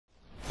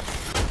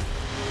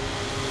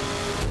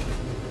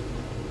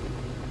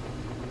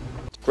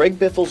Greg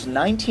Biffle's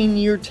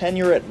 19-year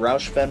tenure at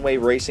Roush Fenway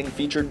Racing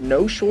featured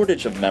no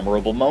shortage of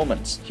memorable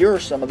moments. Here are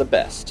some of the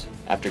best.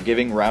 After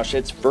giving Roush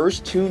its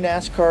first 2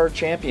 NASCAR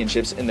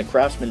championships in the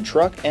Craftsman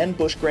Truck and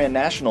Busch Grand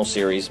National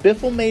Series,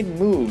 Biffle made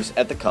moves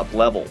at the Cup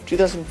level.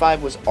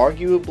 2005 was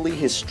arguably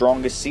his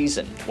strongest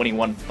season, when he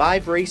won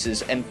 5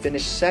 races and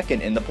finished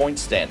second in the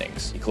points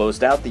standings. He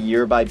closed out the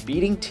year by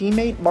beating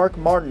teammate Mark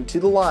Martin to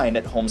the line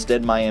at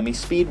Homestead Miami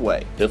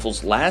Speedway.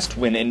 Biffle's last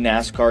win in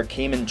NASCAR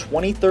came in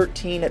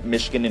 2013 at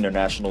Michigan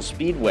International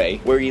Speedway,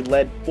 where he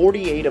led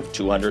 48 of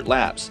 200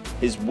 laps.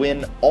 His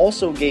win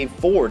also gave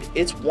Ford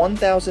its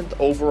 1,000th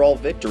overall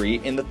victory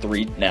in the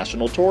 3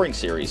 National Touring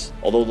Series.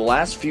 Although the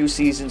last few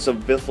seasons of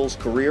Biffle's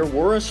career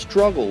were a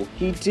struggle,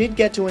 he did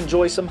get to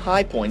enjoy some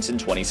high points in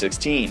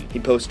 2016. He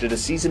posted a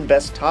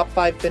season-best top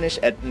 5 finish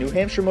at New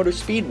Hampshire Motor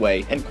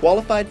Speedway and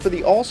qualified for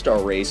the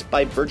All-Star race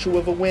by virtue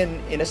of a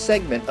win in a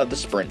segment of the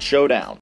Sprint Showdown.